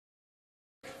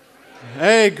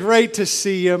Hey, great to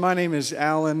see you. My name is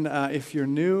Alan. If you're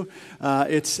new,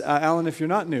 it's Alan if you're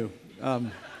not new.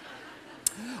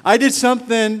 I did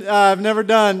something I've never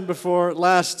done before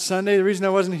last Sunday. The reason I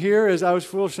wasn't here is I was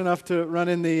foolish enough to run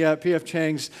in the P.F.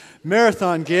 Chang's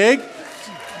marathon gig.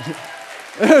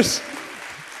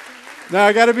 Now,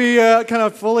 I got to be kind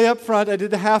of fully up front. I did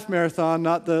the half marathon,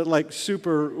 not the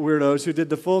super weirdos who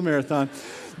did the full marathon.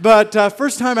 But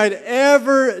first time I'd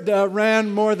ever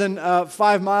ran more than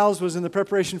 5 miles was in the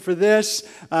preparation for this.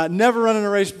 Never run in a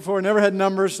race before, never had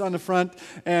numbers on the front,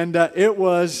 and it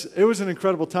was an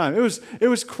incredible time. It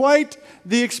was quite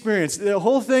the experience. The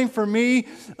whole thing for me,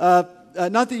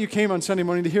 not that you came on Sunday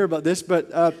morning to hear about this,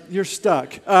 but you're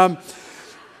stuck.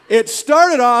 It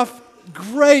started off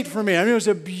great for me. I mean, it was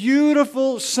a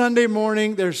beautiful Sunday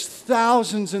morning. There's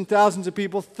thousands and thousands of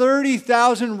people,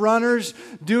 30,000 runners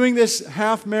doing this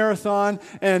half marathon,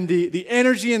 and the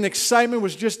energy and the excitement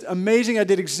was just amazing. I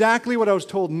did exactly what I was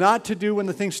told not to do when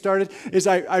the thing started, is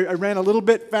I ran a little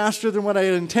bit faster than what I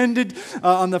had intended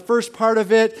on the first part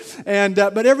of it, and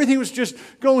but everything was just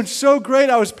going so great.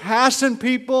 I was passing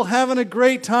people, having a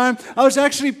great time. I was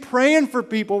actually praying for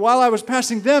people while I was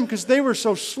passing them because they were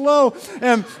so slow,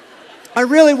 and I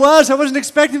really was. I wasn't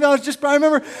expecting that. I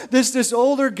remember this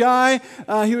older guy.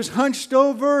 He was hunched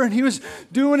over and he was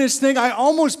doing his thing. I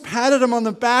almost patted him on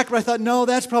the back, but I thought, no,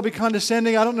 that's probably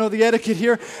condescending. I don't know the etiquette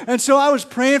here. And so I was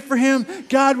praying for him.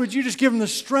 God, would you just give him the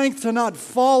strength to not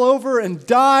fall over and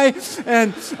die?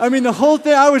 And I mean, the whole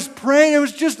thing, I was praying. It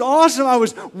was just awesome. I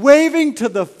was waving to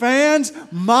the fans,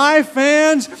 my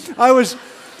fans. I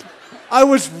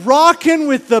was rocking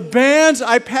with the bands.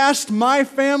 I passed my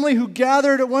family who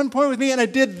gathered at one point with me, and I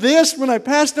did this when I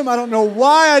passed them. I don't know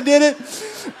why I did it.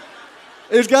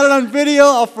 It's got it on video.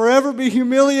 I'll forever be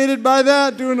humiliated by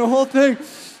that, doing the whole thing.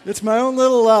 It's my own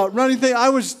little running thing. I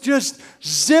was just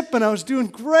zipping. I was doing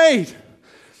great.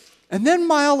 And then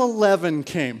mile 11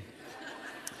 came.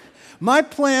 My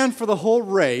plan for the whole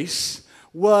race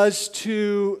was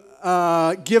to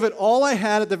give it all I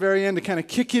had at the very end to kind of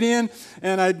kick it in,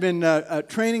 and I'd been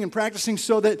training and practicing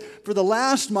so that for the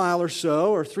last mile or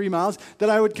so, or 3 miles, that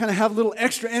I would kind of have a little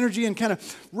extra energy and kind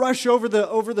of rush over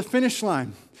the finish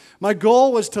line. My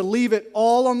goal was to leave it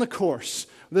all on the course,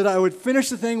 that I would finish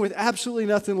the thing with absolutely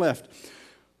nothing left.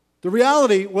 The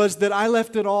reality was that I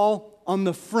left it all on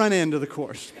the front end of the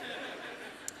course.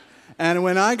 And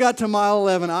when I got to mile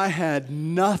 11, I had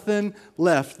nothing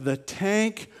left. The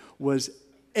tank was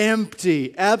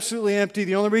empty, absolutely empty.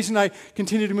 The only reason I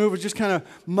continued to move was just kind of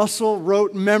muscle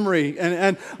rote memory.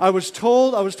 And I was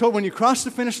told when you cross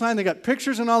the finish line, they got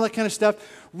pictures and all that kind of stuff.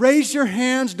 Raise your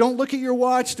hands, don't look at your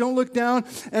watch, don't look down,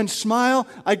 and smile.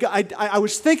 I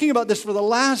was thinking about this for the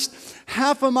last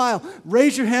half a mile.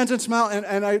 Raise your hands and smile.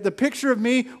 And the picture of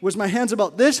me was my hands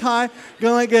about this high,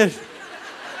 going like this.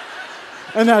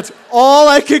 And that's all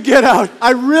I could get out.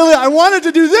 I wanted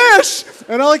to do this,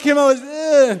 and all that came out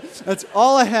was, That's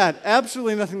all I had.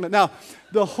 Absolutely nothing. But now,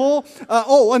 the whole,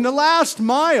 and the last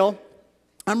mile,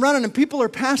 I'm running, and people are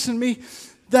passing me.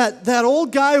 That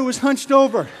old guy who was hunched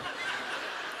over.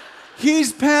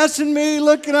 He's passing me,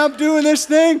 looking up, doing this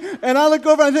thing, and I look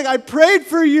over and I think, I prayed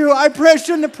for you. I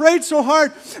shouldn't have prayed so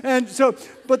hard. And so,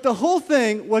 but the whole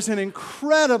thing was an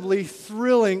incredibly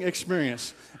thrilling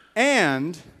experience.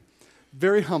 And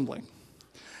very humbling.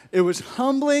 It was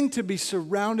humbling to be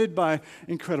surrounded by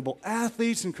incredible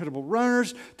athletes, incredible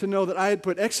runners, to know that I had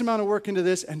put X amount of work into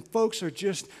this, and folks are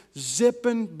just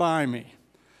zipping by me.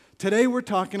 Today we're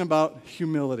talking about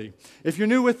humility. If you're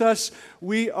new with us,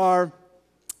 we are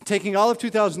taking all of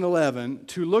 2011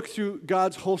 to look through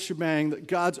God's whole shebang,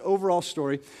 God's overall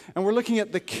story, and we're looking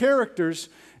at the characters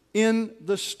in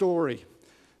the story.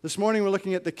 This morning we're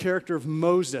looking at the character of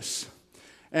Moses.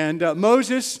 And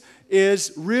Moses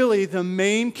is really the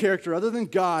main character. Other than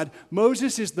God,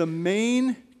 Moses is the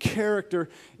main character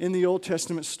in the Old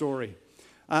Testament story.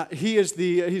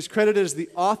 He's credited as the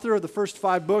author of the first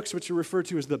 5 books, which are referred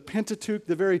to as the Pentateuch,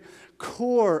 the very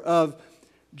core of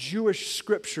Jewish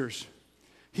scriptures.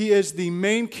 He is the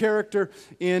main character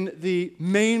in the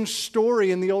main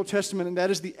story in the Old Testament, and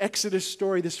that is the Exodus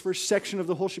story. This first section of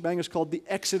the whole shebang is called the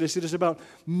Exodus. It is about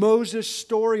Moses'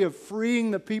 story of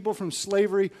freeing the people from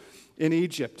slavery in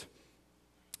Egypt.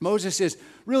 Moses is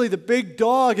really the big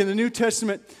dog in the New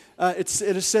Testament. It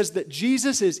says that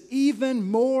Jesus is even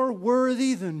more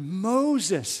worthy than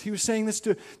Moses. He was saying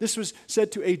this was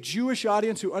said to a Jewish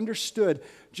audience who understood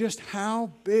just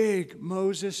how big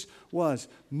Moses was.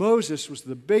 Moses was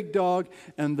the big dog,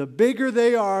 and the bigger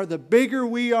they are, the bigger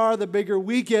we are, the bigger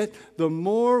we get, the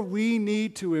more we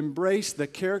need to embrace the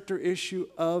character issue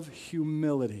of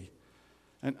humility.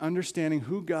 and understanding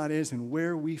who God is and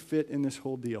where we fit in this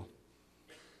whole deal.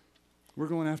 We're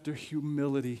going after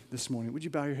humility this morning. Would you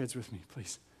bow your heads with me,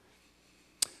 please?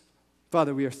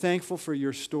 Father, we are thankful for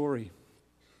your story.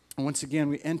 And once again,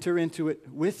 we enter into it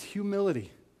with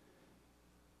humility.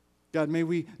 God, may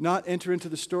we not enter into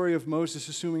the story of Moses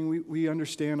assuming we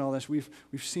understand all this. We've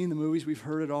seen the movies, we've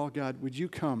heard it all. God, would you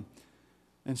come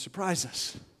and surprise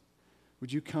us?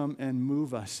 Would you come and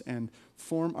move us and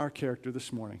form our character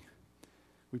this morning?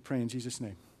 We pray in Jesus'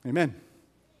 name. Amen.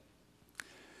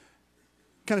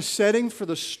 Kind of setting for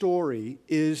the story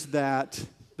is that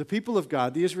the people of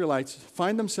God, the Israelites,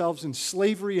 find themselves in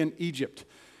slavery in Egypt.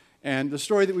 And the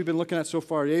story that we've been looking at so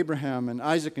far, Abraham and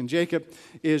Isaac and Jacob,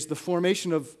 is the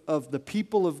formation of the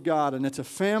people of God. And it's a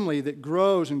family that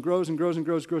grows and grows and grows and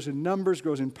grows, grows in numbers,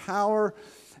 grows in power.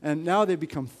 And now they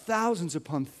become thousands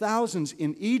upon thousands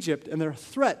in Egypt, and they're a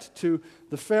threat to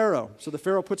the Pharaoh. So the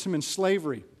Pharaoh puts them in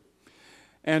slavery.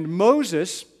 And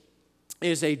Moses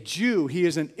is a Jew. He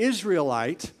is an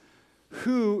Israelite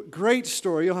who, great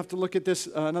story, you'll have to look at this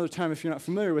another time if you're not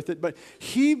familiar with it, but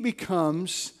he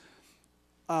becomes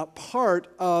part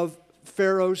of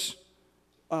Pharaoh's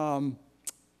castle,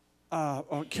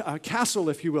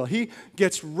 if you will. He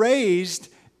gets raised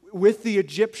with the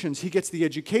Egyptians. He gets the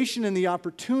education and the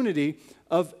opportunity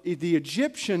of the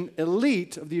Egyptian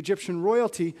elite, of the Egyptian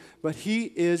royalty, but he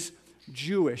is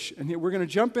Jewish. And we're going to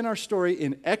jump in our story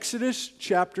in Exodus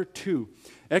chapter 2.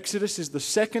 Exodus is the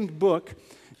second book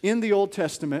in the Old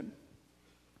Testament,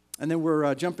 and then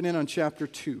we're jumping in on chapter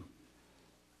 2.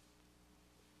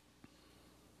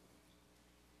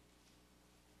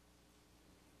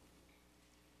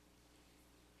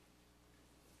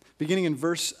 Beginning in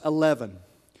verse 11.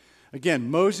 Again,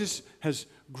 Moses has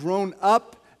grown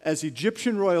up as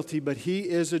Egyptian royalty, but he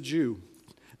is a Jew.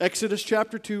 Exodus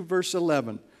chapter 2, verse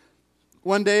 11.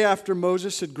 One day after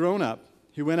Moses had grown up,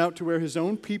 he went out to where his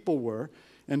own people were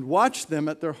and watched them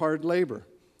at their hard labor.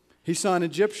 He saw an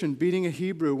Egyptian beating a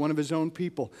Hebrew, one of his own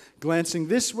people. Glancing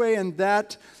this way and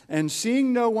that, and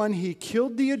seeing no one, he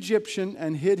killed the Egyptian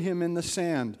and hid him in the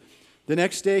sand. The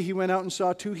next day he went out and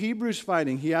saw two Hebrews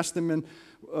fighting. He asked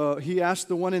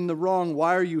the one in the wrong,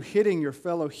 "Why are you hitting your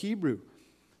fellow Hebrew?"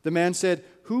 The man said,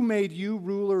 "Who made you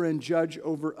ruler and judge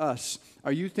over us?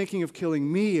 Are you thinking of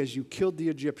killing me as you killed the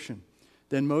Egyptian?"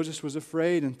 Then Moses was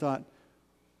afraid and thought,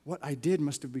 "What I did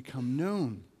must have become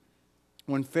known."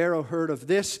 When Pharaoh heard of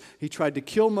this, he tried to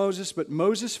kill Moses, but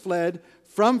Moses fled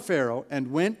from Pharaoh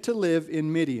and went to live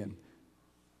in Midian.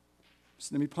 So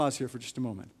let me pause here for just a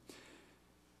moment.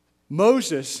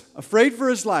 Moses, afraid for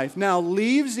his life, now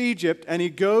leaves Egypt and he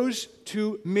goes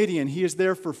to Midian. He is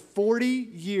there for 40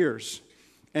 years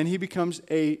and he becomes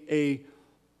a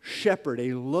shepherd,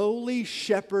 a lowly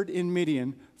shepherd in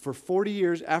Midian for 40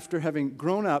 years after having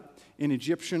grown up in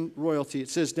Egyptian royalty. It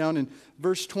says down in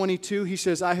verse 22, he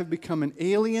says, "I have become an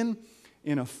alien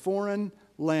in a foreign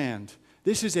land."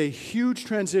 This is a huge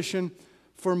transition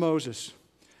for Moses.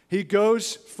 He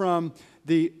goes from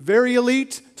the very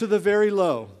elite to the very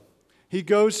low. He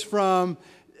goes from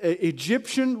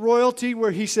Egyptian royalty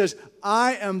where he says,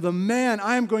 "I am the man.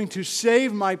 I am going to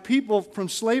save my people from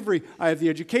slavery. I have the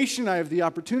education. I have the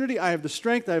opportunity. I have the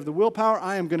strength. I have the willpower.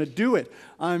 I am going to do it.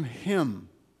 I'm him."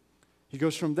 He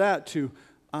goes from that to,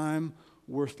 "I'm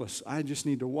worthless. I just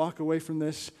need to walk away from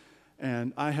this,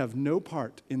 and I have no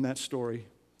part in that story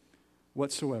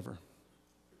whatsoever."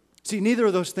 See, neither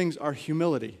of those things are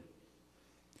humility.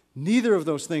 Neither of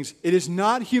those things. It is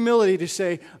not humility to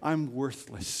say, "I'm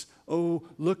worthless. Oh,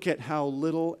 look at how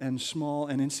little and small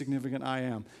and insignificant I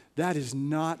am." That is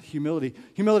not humility.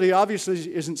 Humility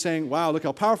obviously isn't saying, "Wow, look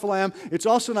how powerful I am." It's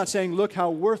also not saying, "Look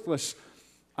how worthless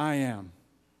I am."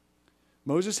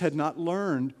 Moses had not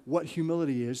learned what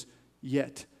humility is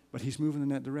yet, but he's moving in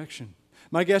that direction.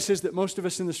 My guess is that most of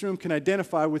us in this room can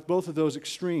identify with both of those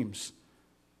extremes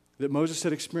that Moses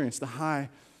had experienced, the high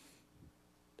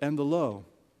and the low.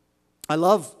 I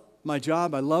love my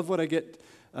job. I love what I get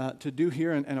to do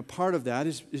here, and a part of that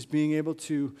is being able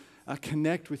to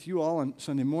connect with you all on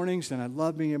Sunday mornings, and I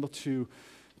love being able to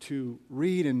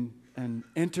read and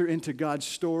enter into God's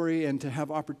story and to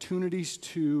have opportunities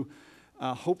to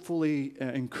hopefully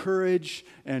encourage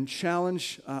and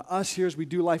challenge us here as we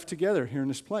do life together here in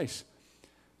this place.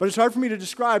 But it's hard for me to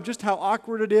describe just how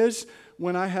awkward it is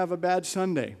when I have a bad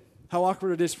Sunday. How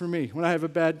awkward it is for me when I have a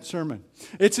bad sermon.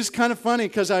 It's just kind of funny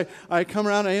because I come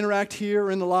around, I interact here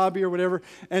or in the lobby or whatever,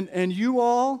 and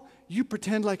you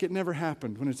pretend like it never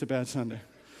happened when it's a bad Sunday.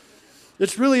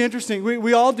 It's really interesting.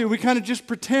 We all do. We kind of just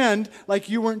pretend like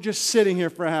you weren't just sitting here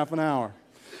for a half an hour.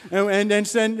 And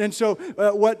so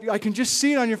what I can just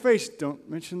see it on your face, don't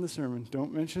mention the sermon,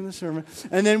 don't mention the sermon.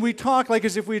 And then we talk like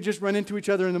as if we had just run into each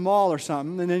other in the mall or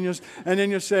something. And then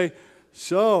you'll say,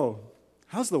 so,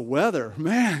 how's the weather?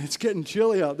 Man, it's getting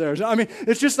chilly out there. I mean,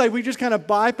 it's just like we just kind of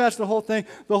bypass the whole thing.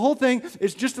 The whole thing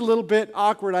is just a little bit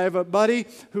awkward. I have a buddy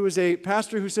who is a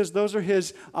pastor who says those are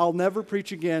his I'll never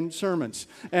preach again sermons.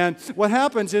 And what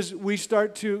happens is we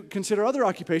start to consider other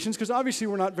occupations because obviously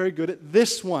we're not very good at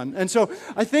this one. And so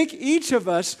I think each of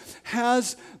us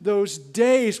has those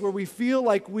days where we feel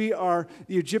like we are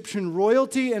the Egyptian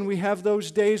royalty, and we have those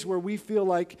days where we feel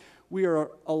like we are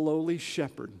a lowly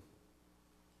shepherd.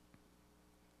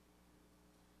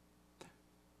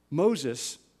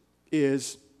 Moses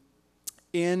is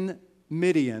in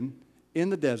Midian, in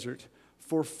the desert,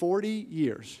 for 40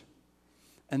 years.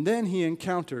 And then he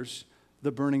encounters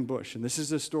the burning bush. And this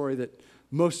is a story that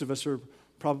most of us are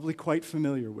probably quite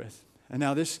familiar with. And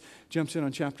now this jumps in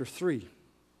on chapter 3.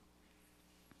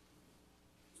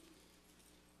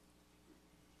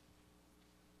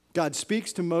 God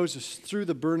speaks to Moses through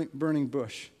the burning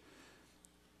bush.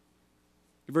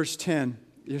 Verse 10.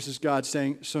 This is God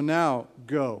saying, so now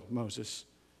go, Moses.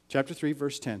 Chapter 3,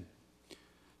 verse 10.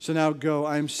 So now go,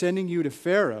 I am sending you to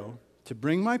Pharaoh to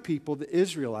bring my people, the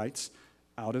Israelites,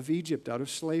 out of Egypt, out of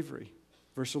slavery.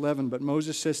 Verse 11, but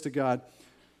Moses says to God,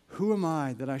 who am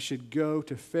I that I should go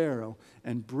to Pharaoh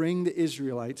and bring the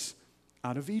Israelites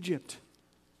out of Egypt?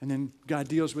 And then God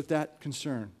deals with that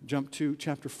concern. Jump to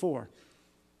chapter 4.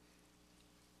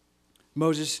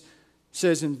 Moses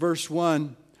says in verse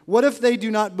 1, what if they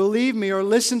do not believe me or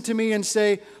listen to me and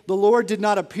say, the Lord did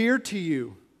not appear to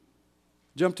you?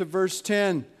 Jump to verse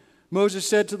 10. Moses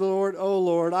said to the Lord, O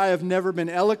Lord, I have never been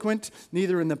eloquent,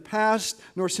 neither in the past,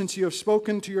 nor since you have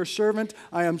spoken to your servant.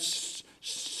 I am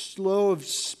slow of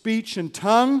speech and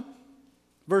tongue.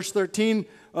 Verse 13,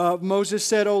 Moses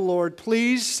said, O Lord,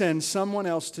 please send someone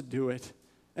else to do it.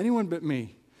 Anyone but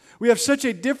me. We have such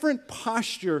a different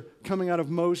posture coming out of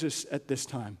Moses at this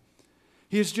time.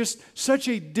 He is just such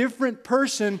a different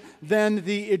person than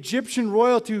the Egyptian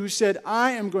royalty who said,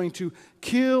 I am going to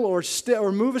kill or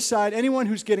move aside anyone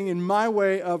who's getting in my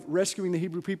way of rescuing the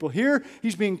Hebrew people. Here,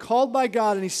 he's being called by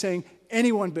God and he's saying,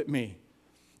 anyone but me.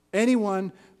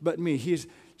 Anyone but me.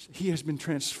 He has been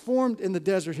transformed in the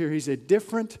desert here. He's a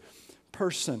different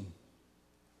person.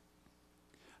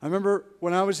 I remember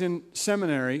when I was in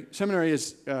seminary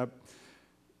is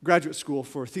graduate school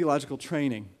for theological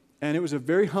training. And it was a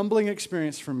very humbling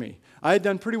experience for me. I had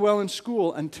done pretty well in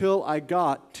school until I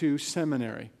got to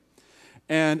seminary.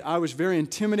 And I was very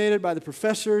intimidated by the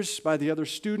professors, by the other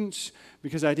students,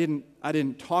 because I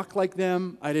didn't talk like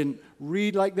them, I didn't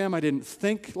read like them, I didn't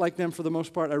think like them for the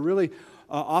most part. I really,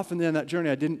 often in that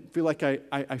journey, I didn't feel like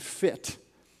I fit.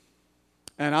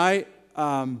 And I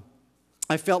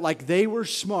felt like they were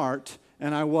smart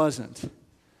and I wasn't.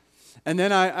 And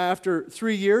then after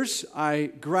 3 years,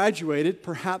 I graduated,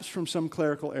 perhaps from some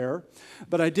clerical error,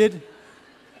 but I did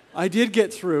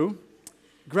get through.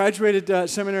 Graduated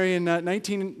seminary in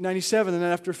 1997, and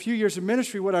then after a few years of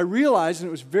ministry, what I realized, and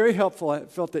it was very helpful, I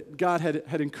felt that God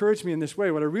had encouraged me in this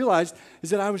way, what I realized is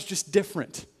that I was just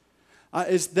different.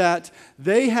 Is that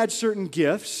they had certain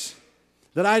gifts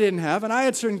that I didn't have, and I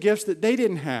had certain gifts that they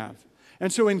didn't have.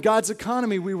 And so in God's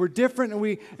economy, we were different,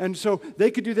 and so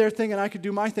they could do their thing and I could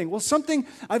do my thing. Well,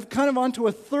 I've kind of onto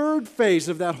a third phase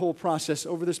of that whole process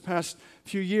over this past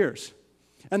few years.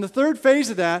 And the third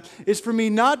phase of that is for me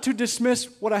not to dismiss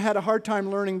what I had a hard time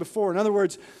learning before. In other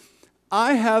words,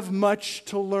 I have much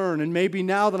to learn, and maybe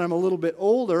now that I'm a little bit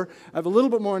older, I have a little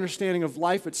bit more understanding of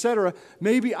life, etc.,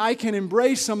 maybe I can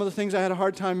embrace some of the things I had a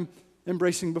hard time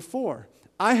embracing before.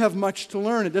 I have much to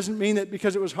learn. It doesn't mean that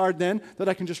because it was hard then that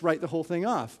I can just write the whole thing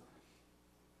off.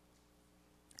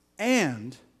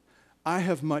 And I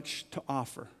have much to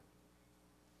offer.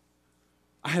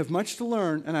 I have much to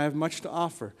learn and I have much to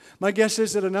offer. My guess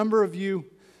is that a number of you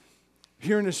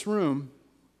here in this room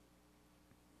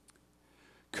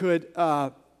could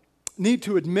need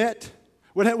to admit,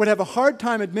 would have a hard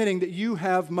time admitting that you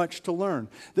have much to learn.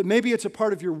 That maybe it's a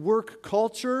part of your work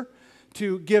culture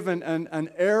to give an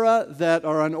era that,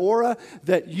 or an aura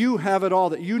that you have it all,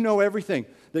 that you know everything,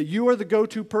 that you are the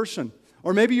go-to person.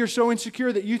 Or maybe you're so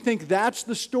insecure that you think that's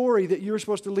the story that you're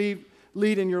supposed to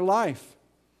lead in your life.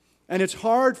 And it's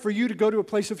hard for you to go to a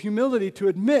place of humility to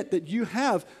admit that you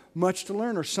have much to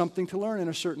learn or something to learn in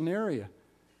a certain area.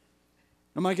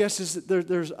 And my guess is that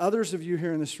there's others of you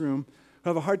here in this room who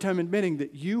have a hard time admitting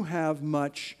that you have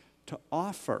much to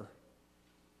offer.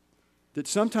 That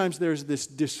sometimes there's this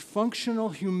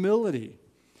dysfunctional humility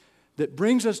that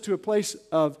brings us to a place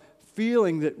of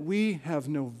feeling that we have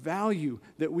no value,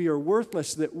 that we are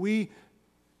worthless, that we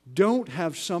don't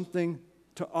have something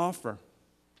to offer.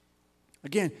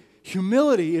 Again,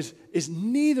 humility is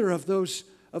neither of those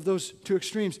two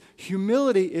extremes.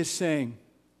 Humility is saying,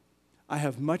 I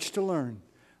have much to learn.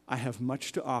 I have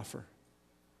much to offer.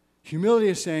 Humility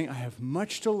is saying, I have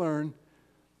much to learn,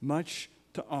 much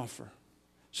to offer.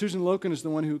 Susan Loken is the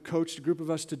one who coached a group of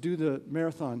us to do the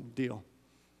marathon deal.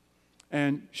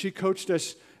 And she coached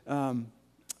us,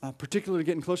 particularly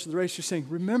getting close to the race, just saying,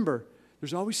 remember,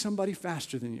 there's always somebody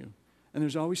faster than you, and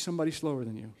there's always somebody slower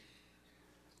than you.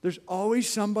 There's always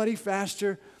somebody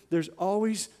faster. There's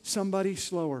always somebody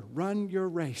slower. Run your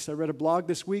race. I read a blog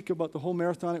this week about the whole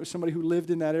marathon. It was somebody who lived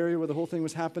in that area where the whole thing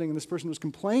was happening, and this person was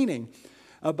complaining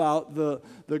about the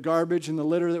garbage and the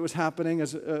litter that was happening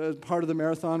as part of the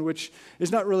marathon, which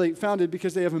is not really founded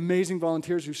because they have amazing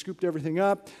volunteers who scooped everything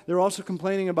up. They're also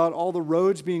complaining about all the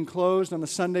roads being closed on the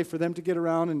Sunday for them to get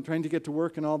around and trying to get to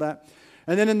work and all that.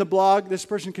 And then in the blog, this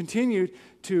person continued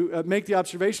to make the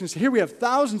observation, say, here we have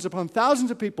thousands upon thousands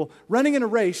of people running in a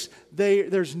race.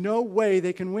 There's no way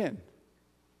they can win.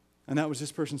 And that was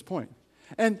this person's point.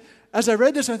 And as I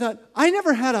read this, I thought, I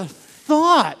never had a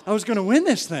thought I was going to win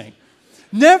this thing.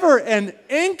 Never an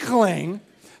inkling.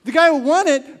 The guy who won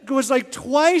it was like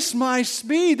twice my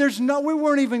speed. We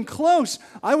weren't even close.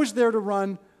 I was there to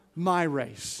run my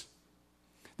race.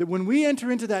 That when we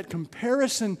enter into that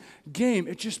comparison game,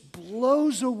 it just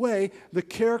blows away the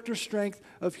character strength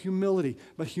of humility.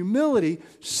 But humility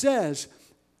says,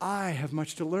 I have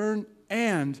much to learn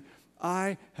and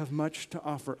I have much to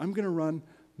offer. I'm going to run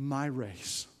my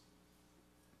race.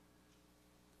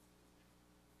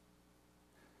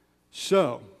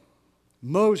 So,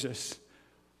 Moses,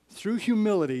 through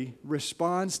humility,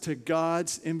 responds to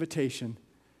God's invitation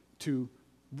to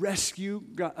rescue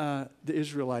the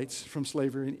Israelites from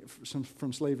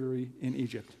slavery in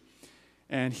Egypt.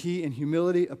 And he, in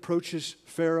humility, approaches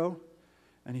Pharaoh,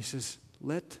 and he says,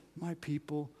 let my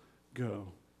people go.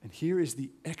 And here is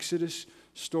the Exodus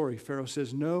story. Pharaoh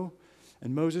says no,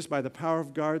 and Moses, by the power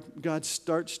of God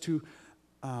starts to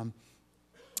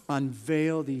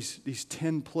unveil these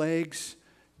 10 plagues,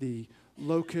 the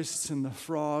locusts and the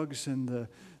frogs and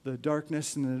the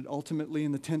darkness, and then ultimately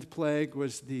in the 10th plague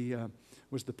was the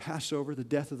Passover, the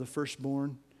death of the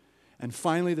firstborn. And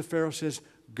finally the Pharaoh says,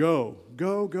 go,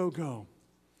 go, go, go.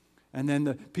 And then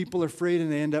the people are afraid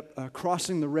and they end up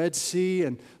crossing the Red Sea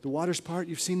and the waters part.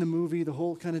 You've seen the movie, the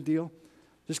whole kind of deal.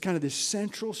 Just kind of this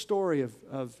central story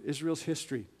of Israel's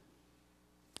history.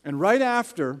 And right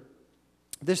after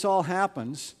this all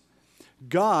happens,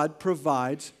 God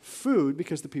provides food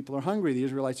because the people are hungry. The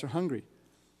Israelites are hungry.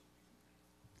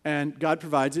 And God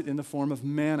provides it in the form of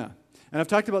manna. And I've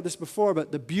talked about this before,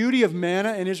 but the beauty of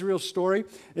manna in Israel's story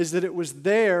is that it was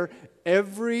there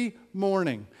every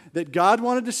morning. That God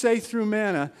wanted to say through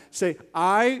manna, say,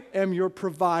 I am your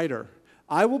provider.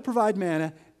 I will provide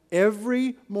manna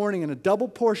every morning in a double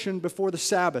portion before the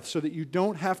Sabbath so that you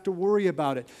don't have to worry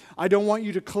about it. I don't want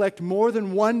you to collect more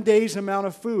than one day's amount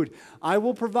of food. I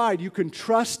will provide. You can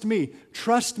trust me.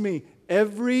 Trust me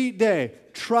every day.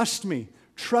 Trust me.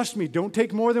 Trust me. Don't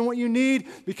take more than what you need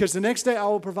because the next day I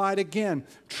will provide again.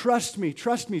 Trust me.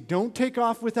 Trust me. Don't take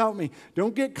off without me.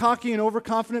 Don't get cocky and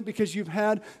overconfident because you've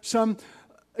had some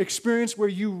experience where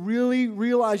you really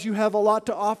realize you have a lot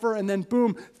to offer and then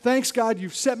boom, thanks God,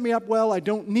 you've set me up well, I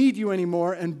don't need you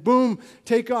anymore, and boom,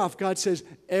 take off. God says,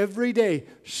 every day,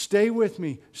 stay with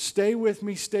me, stay with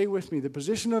me, stay with me. The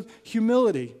position of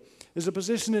humility is a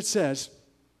position that says,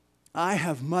 I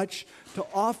have much to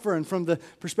offer. And from the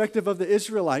perspective of the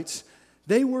Israelites,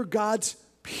 they were God's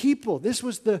people. This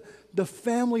was the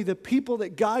family, the people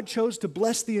that God chose to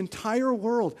bless the entire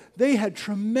world. They had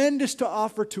tremendous to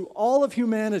offer to all of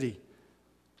humanity.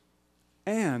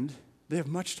 And they have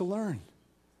much to learn.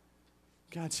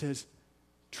 God says,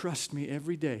 trust me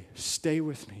every day. Stay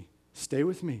with me. Stay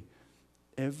with me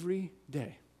every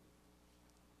day.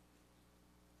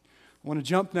 I want to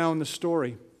jump now in the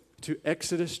story to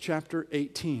Exodus chapter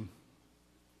 18.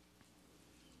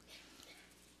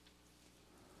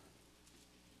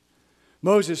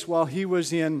 Moses, while he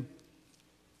was in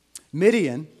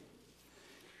Midian,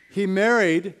 he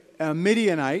married a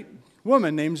Midianite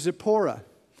woman named Zipporah.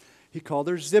 He called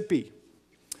her Zippy.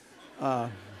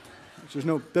 There's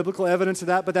no biblical evidence of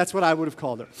that, but that's what I would have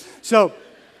called her. So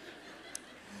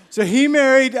he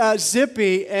married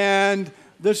Zippy, and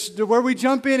where we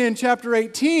jump in chapter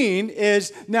 18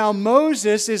 is now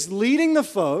Moses is leading the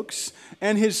folks,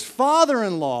 and his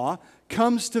father-in-law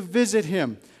comes to visit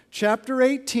him. Chapter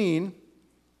 18,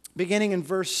 beginning in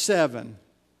verse 7.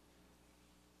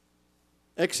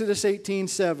 Exodus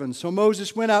 18:7. So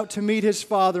Moses went out to meet his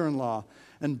father-in-law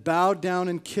and bowed down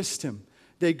and kissed him.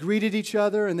 They greeted each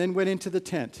other and then went into the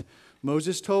tent.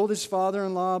 Moses told his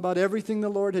father-in-law about everything the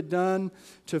Lord had done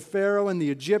to Pharaoh and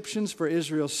the Egyptians for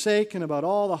Israel's sake, and about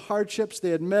all the hardships they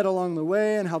had met along the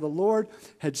way and how the Lord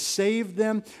had saved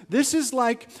them. This is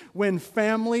like when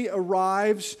family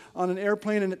arrives on an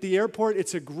airplane, and at the airport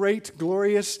it's a great,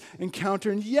 glorious encounter.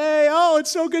 And yay, oh,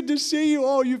 it's so good to see you.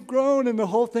 Oh, you've grown, and the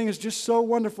whole thing is just so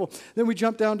wonderful. Then we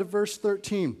jump down to verse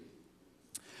 13.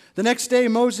 The next day,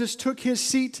 Moses took his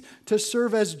seat to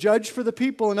serve as judge for the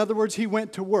people. In other words, he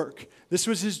went to work. This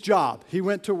was his job. He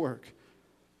went to work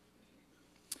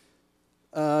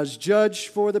as judge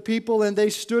for the people, and they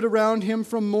stood around him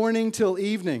from morning till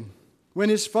evening. When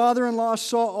his father-in-law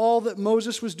saw all that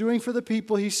Moses was doing for the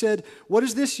people, he said, "What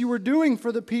is this you are doing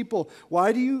for the people?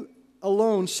 Why do you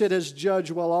alone sit as judge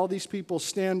while all these people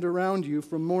stand around you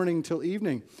from morning till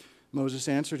evening?" Moses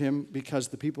answered him, "Because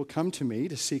the people come to me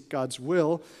to seek God's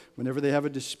will. Whenever they have a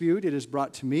dispute, it is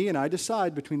brought to me, and I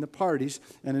decide between the parties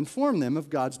and inform them of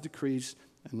God's decrees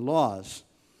and laws."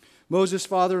 Moses'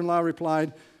 father-in-law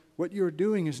replied, "What you are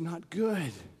doing is not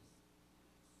good."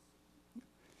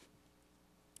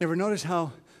 Ever notice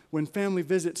how when family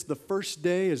visits, the first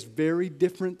day is very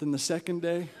different than the second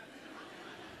day?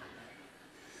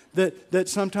 That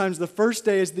sometimes the first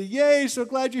day is the yay, so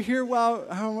glad you're here, wow,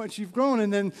 how much you've grown.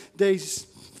 And then days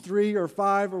 3 or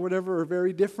 5 or whatever are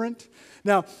very different.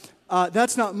 Now,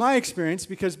 that's not my experience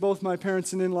because both my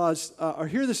parents and in-laws are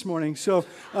here this morning. So,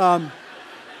 but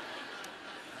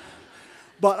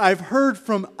I've heard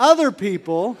from other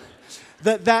people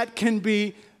that can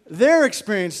be their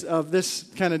experience of this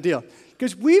kind of deal.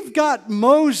 Because we've got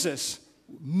Moses.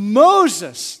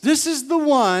 Moses, this is the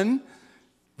one.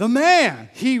 The man,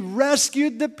 he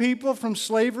rescued the people from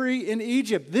slavery in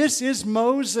Egypt. This is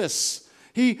Moses.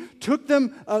 He took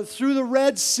them through the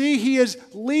Red Sea. He is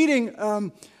leading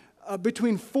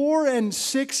between 4 and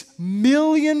 6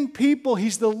 million people.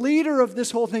 He's the leader of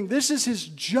this whole thing. This is his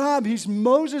job. He's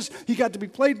Moses. He got to be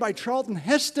played by Charlton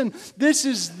Heston. This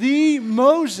is the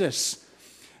Moses.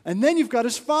 And then you've got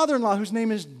his father-in-law, whose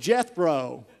name is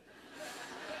Jethro.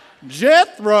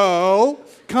 Jethro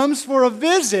comes for a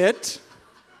visit.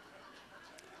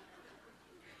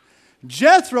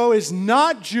 Jethro is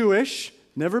not Jewish,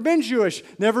 never been Jewish,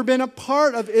 never been a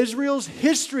part of Israel's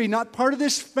history, not part of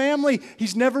this family.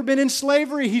 He's never been in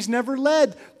slavery. He's never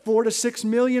led 4 to 6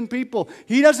 million people.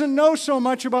 He doesn't know so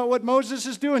much about what Moses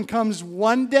is doing. Comes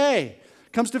one day,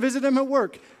 comes to visit him at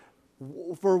work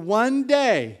for one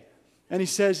day, and he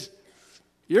says,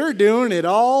 "You're doing it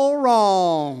all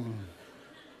wrong."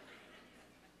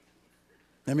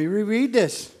 Let me reread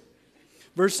this.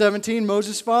 Verse 17,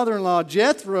 Moses' father-in-law,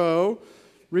 Jethro,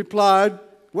 replied,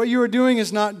 "What you are doing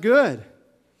is not good.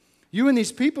 You and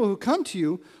these people who come to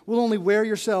you will only wear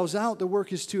yourselves out. The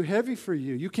work is too heavy for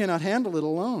you. You cannot handle it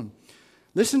alone.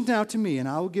 Listen now to me, and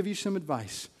I will give you some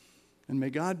advice, and may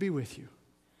God be with you."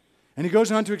 And he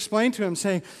goes on to explain to him,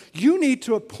 saying, you need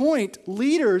to appoint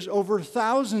leaders over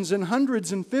thousands and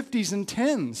hundreds and fifties and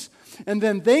tens. And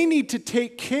then they need to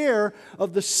take care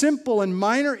of the simple and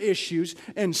minor issues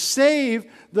and save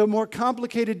the more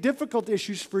complicated, difficult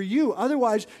issues for you.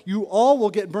 Otherwise, you all will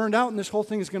get burned out and this whole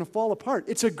thing is going to fall apart.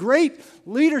 It's a great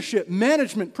leadership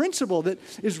management principle that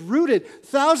is rooted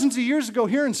thousands of years ago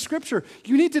here in Scripture.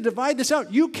 You need to divide this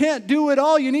out. You can't do it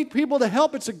all. You need people to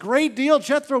help. It's a great deal.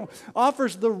 Jethro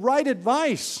offers the right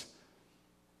advice.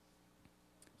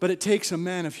 But it takes a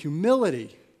man of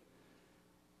humility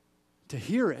to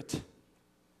hear it.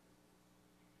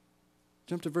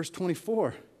 Jump to verse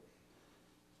 24.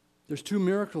 There's 2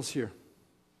 miracles here.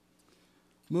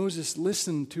 Moses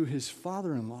listened to his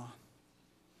father-in-law.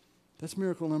 That's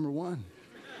miracle number 1.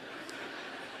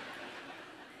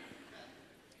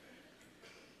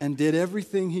 And did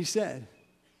everything he said.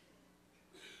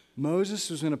 Moses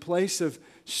was in a place of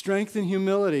strength and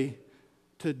humility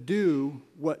to do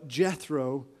what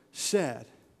Jethro said.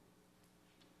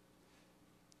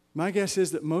 My guess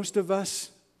is that most of us,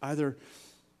 either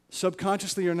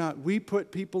subconsciously or not, we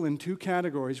put people in 2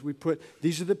 categories. We put,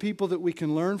 these are the people that we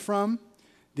can learn from.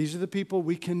 These are the people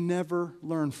we can never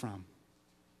learn from.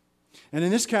 And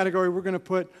in this category, we're going to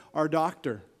put our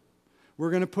doctor.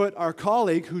 We're going to put our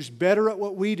colleague who's better at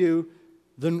what we do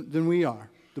than we are.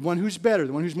 The one who's better,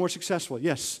 the one who's more successful.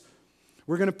 Yes.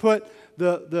 We're going to put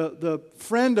the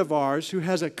friend of ours who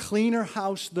has a cleaner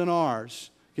house than ours.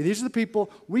 Okay, these are the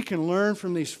people we can learn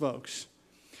from these folks.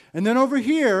 And then over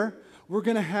here, we're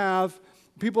going to have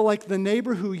people like the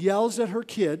neighbor who yells at her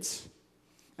kids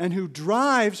and who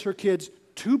drives her kids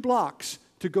 2 blocks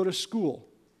to go to school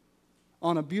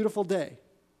on a beautiful day.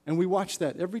 And we watch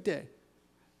that every day.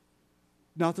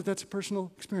 Not that that's a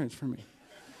personal experience for me.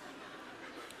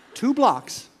 2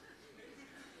 blocks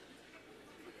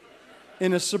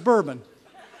in a Suburban.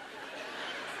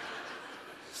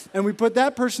 And we put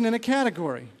that person in a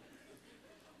category.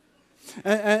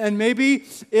 And maybe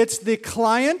it's the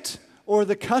client or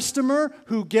the customer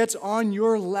who gets on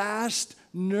your last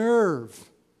nerve.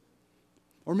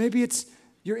 Or maybe it's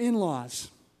your in-laws,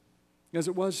 as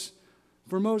it was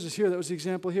for Moses here. That was the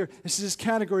example here. This is this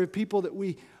category of people that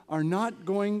we are not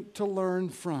going to learn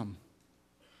from.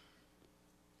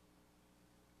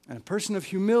 And a person of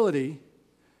humility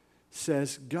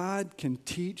says, God can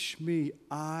teach me.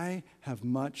 I have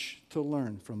much to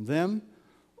learn from them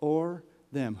or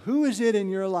them. Who is it in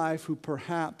your life who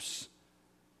perhaps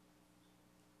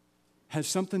has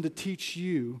something to teach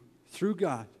you through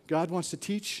God? God wants to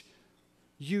teach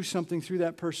you something through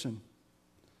that person.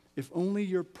 If only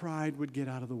your pride would get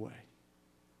out of the way.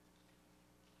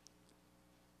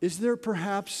 Is there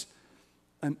perhaps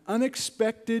an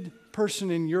unexpected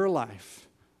person in your life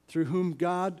through whom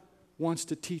God wants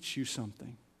to teach you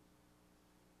something?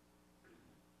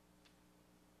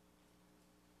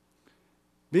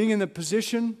 Being in the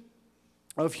position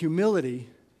of humility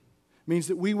means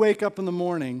that we wake up in the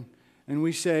morning and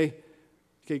we say,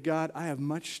 okay, God, I have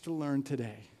much to learn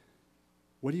today.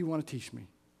 What do you want to teach me?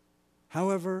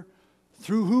 However,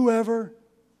 through whoever,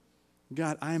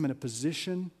 God, I am in a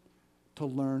position to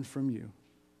learn from you.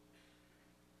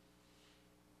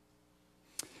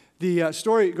 The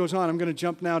story goes on. I'm going to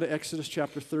jump now to Exodus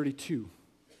chapter 32.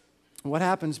 What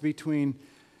happens between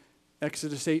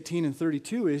Exodus 18 and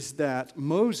 32 is that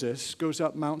Moses goes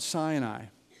up Mount Sinai.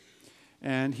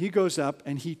 And he goes up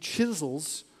and he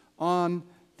chisels on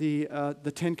the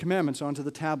 10 Commandments onto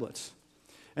the tablets.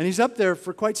 And he's up there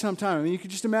for quite some time. I mean, you can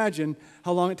just imagine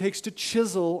how long it takes to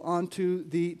chisel onto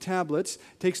the tablets.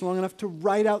 It takes long enough to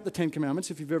write out the 10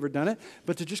 Commandments, if you've ever done it,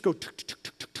 but to just go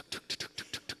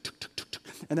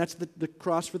and that's the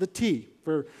cross for the T,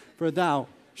 for thou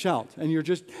shalt. And you're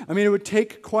just, I mean, it would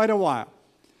take quite a while.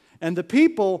 And the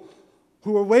people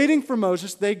who are waiting for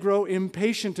Moses, they grow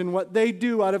impatient. And what they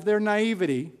do out of their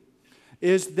naivety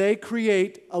is they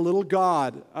create a little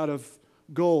god out of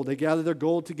gold. They gather their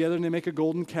gold together and they make a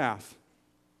golden calf.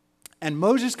 And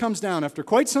Moses comes down after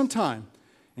quite some time,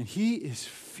 and he is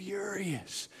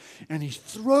furious. And he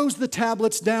throws the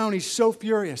tablets down. He's so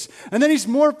furious. And then he's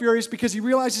more furious because he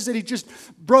realizes that he just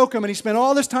broke them and he spent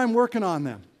all this time working on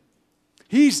them.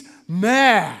 He's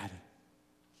mad.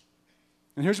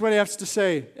 And here's what he has to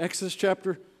say. Exodus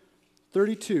chapter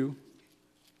 32,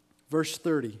 verse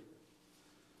 30.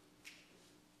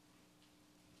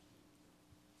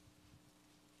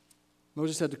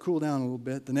 Moses had to cool down a little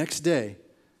bit. The next day,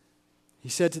 he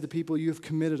said to the people, you have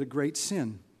committed a great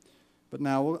sin. But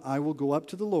now I will go up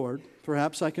to the Lord.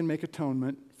 Perhaps I can make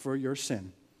atonement for your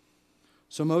sin.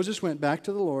 So Moses went back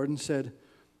to the Lord and said,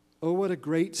 oh, what a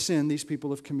great sin these people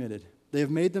have committed. They have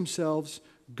made themselves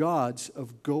gods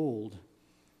of gold.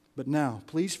 But now,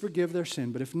 please forgive their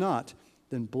sin. But if not,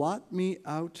 then blot me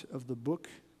out of the book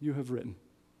you have written.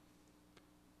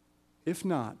 If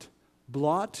not,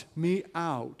 blot me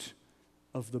out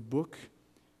of the book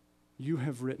you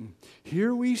have written.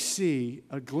 Here we see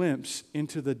a glimpse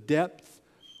into the depth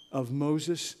of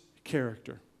Moses'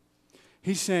 character.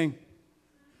 He's saying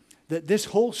that this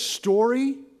whole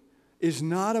story is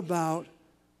not about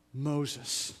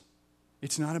Moses.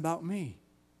 It's not about me.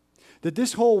 That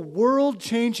this whole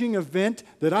world-changing event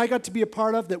that I got to be a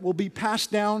part of, that will be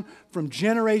passed down from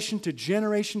generation to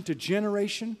generation to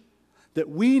generation, that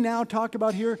we now talk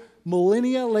about here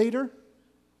millennia later,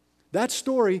 that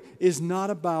story is not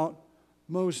about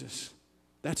Moses.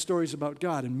 That story is about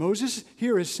God. And Moses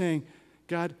here is saying,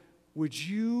 God,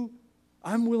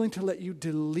 I'm willing to let you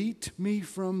delete me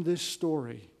from this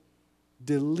story.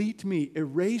 Delete me.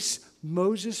 Erase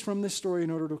Moses from this story in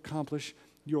order to accomplish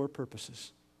your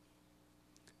purposes.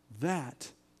 That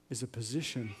is a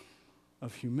position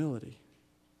of humility.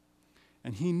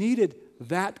 And he needed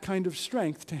that kind of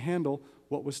strength to handle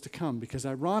what was to come, because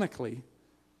ironically,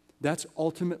 that's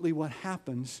ultimately what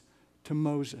happens to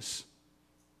Moses.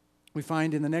 We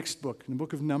find in the next book, in the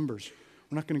book of Numbers.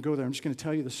 We're not going to go there. I'm just going to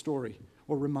tell you the story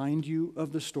or remind you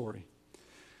of the story.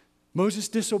 Moses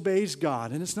disobeys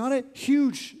God, and it's not a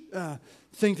huge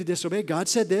thing to disobey. God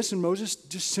said this, and Moses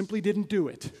just simply didn't do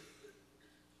it.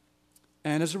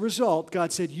 And as a result,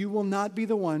 God said, you will not be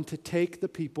the one to take the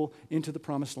people into the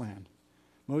promised land.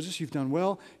 Moses, you've done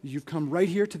well. You've come right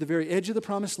here to the very edge of the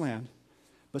promised land,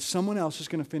 but someone else is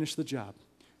going to finish the job.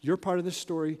 Your part of this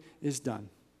story is done.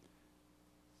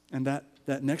 And that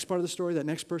that next part of the story, that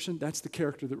next person, that's the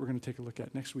character that we're going to take a look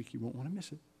at next week. You won't want to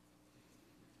miss it.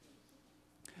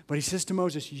 But he says to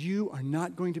Moses, you are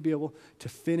not going to be able to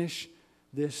finish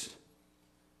this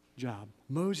job.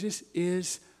 Moses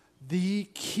is the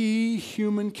key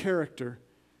human character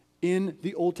in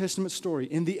the Old Testament story,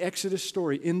 in the Exodus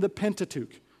story, in the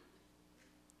Pentateuch.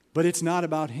 But it's not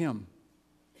about him.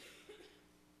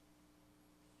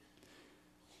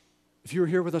 If you were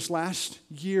here with us last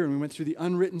year and we went through the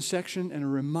unwritten section and a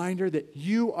reminder that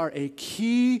you are a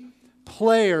key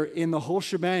player in the whole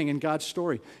shebang in God's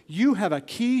story. You have a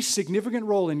key significant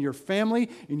role in your family,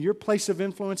 in your place of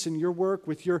influence, in your work,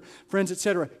 with your friends,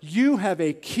 etc. You have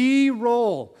a key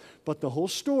role, but the whole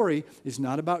story is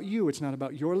not about you. It's not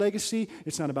about your legacy.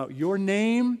 It's not about your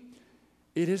name.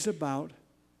 It is about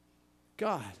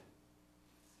God.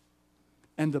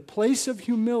 And the place of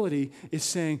humility is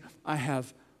saying, I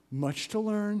have much to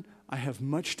learn, I have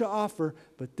much to offer,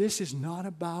 but this is not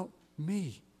about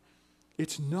me.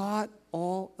 It's not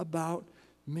all about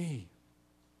me.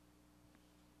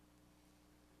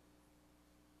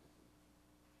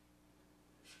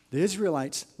 The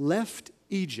Israelites left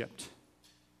Egypt.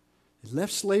 They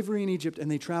left slavery in Egypt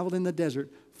and they traveled in the desert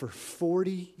for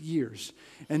 40 years.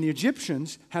 And the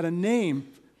Egyptians had a name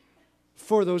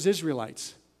for those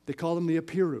Israelites. They called them the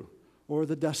Apiru, or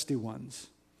the dusty ones.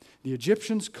 The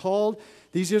Egyptians called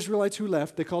these Israelites who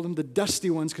left, they called them the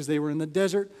dusty ones because they were in the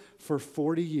desert for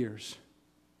 40 years.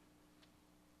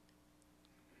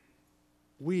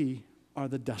 We are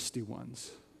the dusty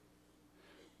ones.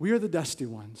 We are the dusty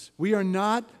ones. We are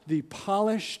not the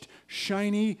polished,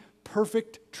 shiny,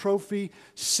 perfect trophy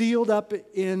sealed up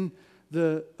in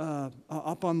the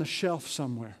up on the shelf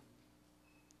somewhere.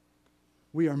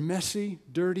 We are messy,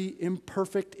 dirty,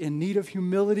 imperfect, in need of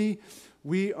humility.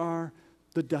 We are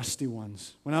the dusty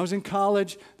ones. When I was in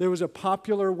college, there was a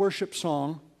popular worship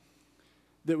song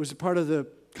that was a part of the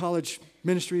college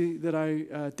ministry that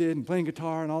I did, and playing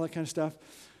guitar and all that kind of stuff.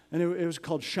 And it was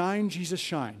called Shine, Jesus,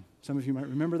 Shine. Some of you might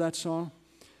remember that song.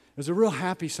 It was a real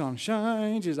happy song.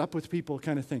 Shine, Jesus, up with people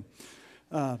kind of thing.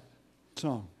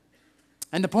 Song.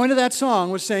 And the point of that song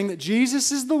was saying that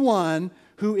Jesus is the one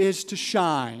who is to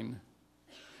shine.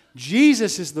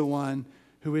 Jesus is the one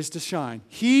who is to shine.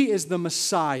 He is the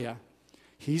Messiah.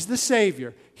 He's the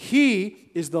Savior. He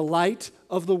is the light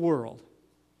of the world.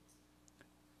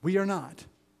 We are not.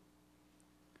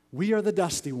 We are the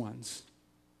dusty ones.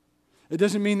 It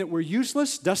doesn't mean that we're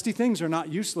useless. Dusty things are not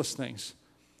useless things.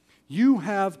 You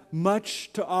have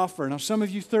much to offer. Now, some of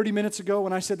you 30 minutes ago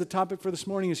when I said the topic for this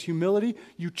morning is humility,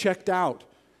 you checked out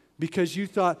because you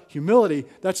thought humility,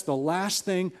 that's the last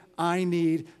thing I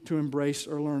need to embrace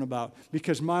or learn about.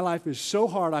 Because my life is so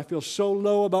hard, I feel so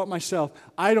low about myself,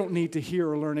 I don't need to hear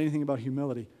or learn anything about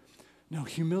humility. No,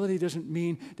 humility doesn't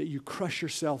mean that you crush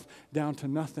yourself down to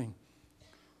nothing.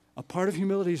 A part of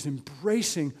humility is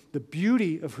embracing the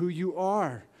beauty of who you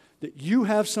are, that you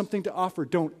have something to offer.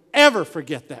 Don't ever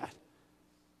forget that.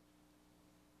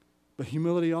 But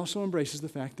humility also embraces the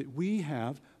fact that we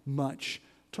have much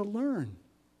to learn.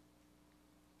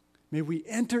 May we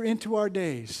enter into our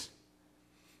days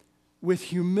with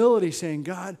humility, saying,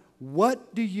 God,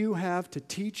 what do you have to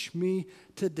teach me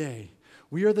today?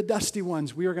 We are the dusty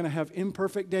ones. We are going to have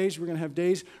imperfect days. We're going to have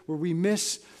days where we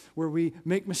miss, where we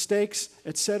make mistakes,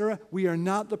 etc. We are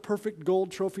not the perfect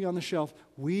gold trophy on the shelf.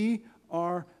 We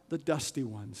are the dusty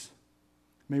ones.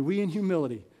 May we in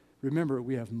humility remember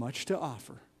we have much to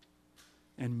offer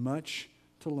and much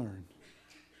to learn.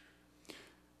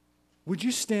 Would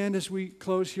you stand as we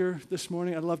close here this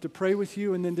morning? I'd love to pray with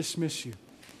you and then dismiss you.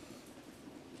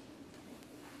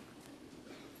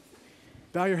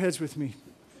 Bow your heads with me.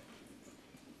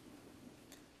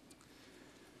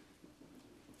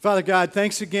 Father God,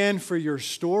 thanks again for your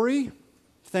story.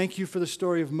 Thank you for the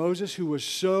story of Moses, who was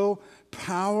so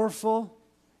powerful,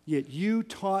 yet you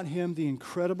taught him the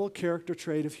incredible character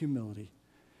trait of humility.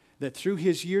 That through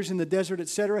his years in the desert,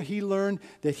 etc., he learned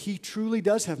that he truly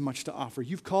does have much to offer.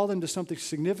 You've called him to something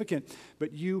significant,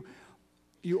 but you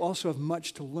also have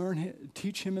much to learn,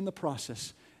 teach him in the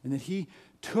process, and that he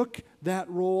took that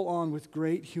role on with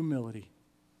great humility.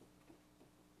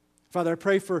 Father, I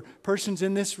pray for persons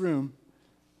in this room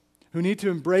who need to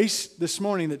embrace this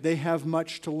morning that they have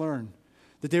much to learn.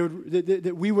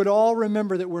 That we would all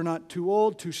remember that we're not too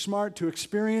old, too smart, too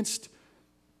experienced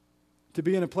to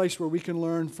be in a place where we can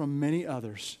learn from many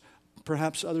others.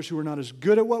 Perhaps others who are not as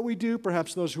good at what we do,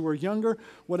 perhaps those who are younger,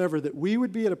 whatever, that we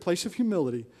would be at a place of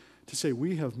humility to say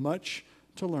we have much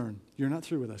to learn. You're not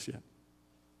through with us yet.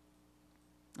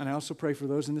 And I also pray for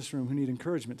those in this room who need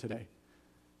encouragement today.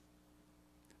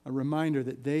 A reminder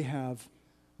that they have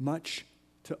much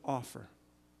to offer.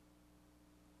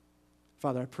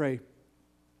 Father, I pray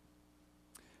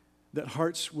that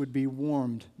hearts would be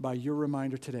warmed by your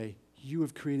reminder today. You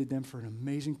have created them for an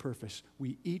amazing purpose.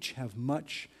 We each have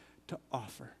much to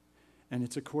offer. And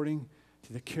it's according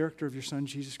to the character of your Son,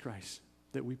 Jesus Christ,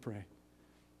 that we pray.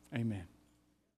 Amen.